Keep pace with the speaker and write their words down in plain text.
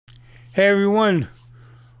Hey everyone,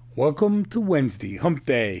 welcome to Wednesday, Hump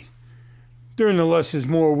Day. During the Less is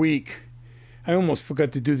More week, I almost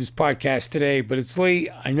forgot to do this podcast today, but it's late,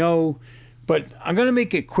 I know. But I'm going to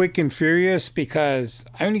make it quick and furious because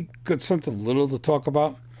I only got something little to talk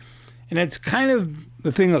about. And it's kind of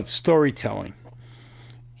the thing of storytelling.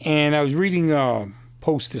 And I was reading a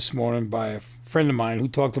post this morning by a friend of mine who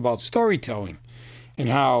talked about storytelling and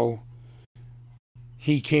how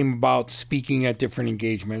he came about speaking at different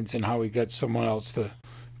engagements and how he got someone else to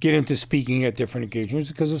get into speaking at different engagements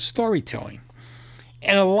because of storytelling.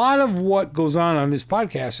 And a lot of what goes on this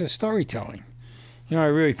podcast is storytelling. You know, I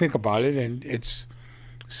really think about it, and it's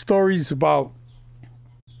stories about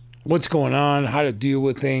what's going on, how to deal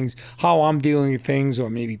with things, how I'm dealing with things, or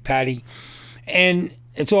maybe Patty. And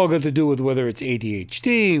it's all got to do with whether it's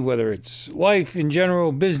ADHD, whether it's life in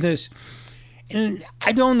general, business. And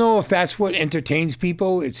I don't know if that's what entertains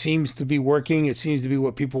people. It seems to be working. It seems to be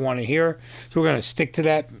what people want to hear. So we're going to stick to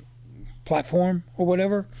that platform or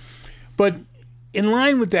whatever. But in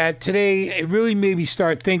line with that, today, it really made me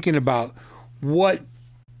start thinking about what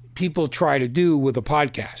people try to do with a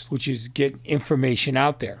podcast, which is get information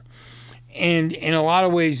out there. And in a lot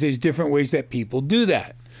of ways, there's different ways that people do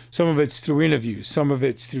that. Some of it's through interviews. Some of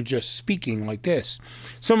it's through just speaking like this.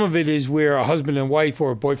 Some of it is where a husband and wife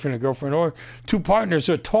or a boyfriend and girlfriend or two partners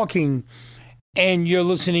are talking and you're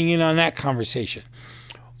listening in on that conversation.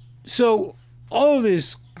 So all of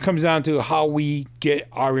this comes down to how we get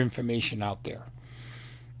our information out there.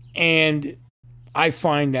 And I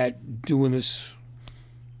find that doing this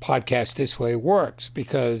podcast this way works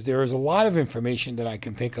because there is a lot of information that I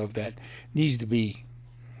can think of that needs to be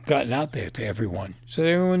gotten out there to everyone so that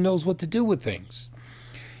everyone knows what to do with things.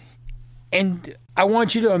 And I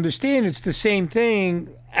want you to understand it's the same thing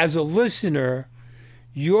as a listener.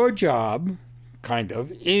 Your job, kind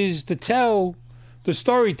of, is to tell the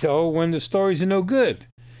storyteller when the stories are no good.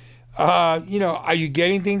 Are you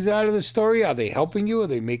getting things out of the story? Are they helping you? Are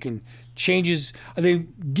they making changes? Are they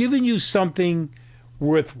giving you something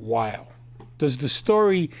worthwhile? Does the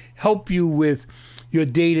story help you with your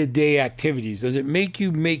day-to-day activities? Does it make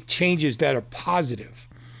you make changes that are positive?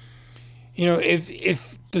 You know,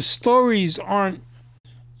 if the stories aren't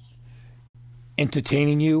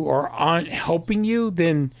entertaining you or aren't helping you,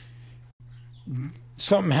 then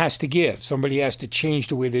something has to give. Somebody has to change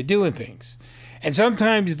the way they're doing things. And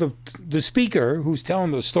sometimes the speaker who's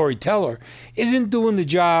telling the storyteller isn't doing the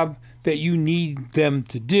job that you need them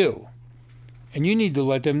to do. And you need to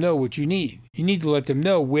let them know what you need. You need to let them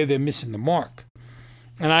know where they're missing the mark.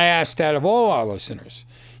 And I ask that of all our listeners.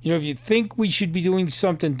 You know, if you think we should be doing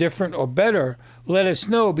something different or better, let us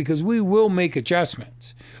know because we will make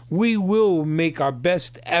adjustments. We will make our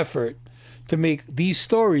best effort to make these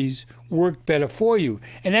stories work better for you.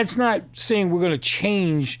 And that's not saying we're going to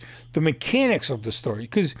change the mechanics of the story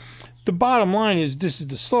because the bottom line is this is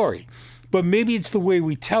the story. But maybe it's the way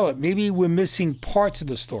we tell it. Maybe we're missing parts of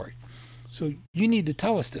the story. So you need to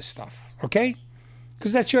tell us this stuff, okay?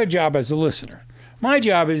 Because that's your job as a listener. My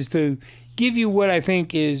job is to give you what I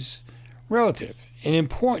think is relative and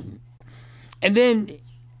important, and then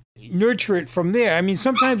nurture it from there. I mean,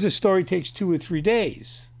 sometimes a story takes 2 or 3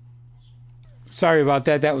 days. Sorry about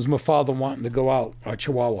that. That was my father wanting to go out, our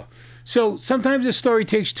Chihuahua. So sometimes a story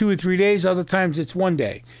takes 2 or 3 days. Other times it's 1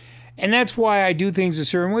 day. And that's why I do things a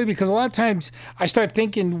certain way, because a lot of times I start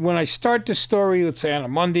thinking when I start the story, let's say on a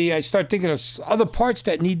Monday, I start thinking of other parts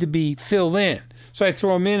that need to be filled in. So I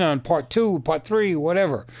throw them in on part 2, part 3,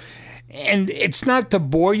 whatever. And it's not to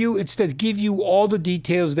bore you. It's to give you all the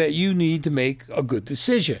details that you need to make a good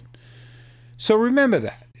decision. So remember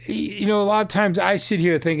that. You know, a lot of times I sit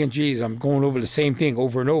here thinking, geez, I'm going over the same thing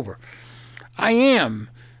over and over. I am.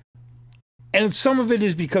 And some of it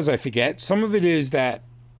is because I forget. Some of it is that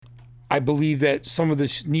I believe that some of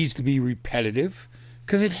this needs to be repetitive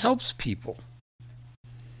because it helps people.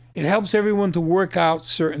 It helps everyone to work out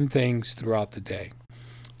certain things throughout the day,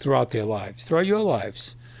 throughout their lives, throughout your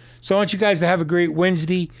lives. So I want you guys to have a great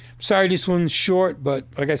Wednesday. Sorry this one's short, but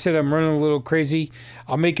like I said, I'm running a little crazy.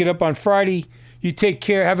 I'll make it up on Friday. You take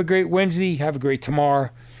care. Have a great Wednesday. Have a great tomorrow.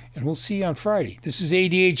 And we'll see you on Friday. This is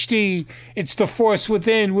ADHD. It's The Force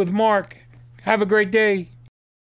Within with Mark. Have a great day.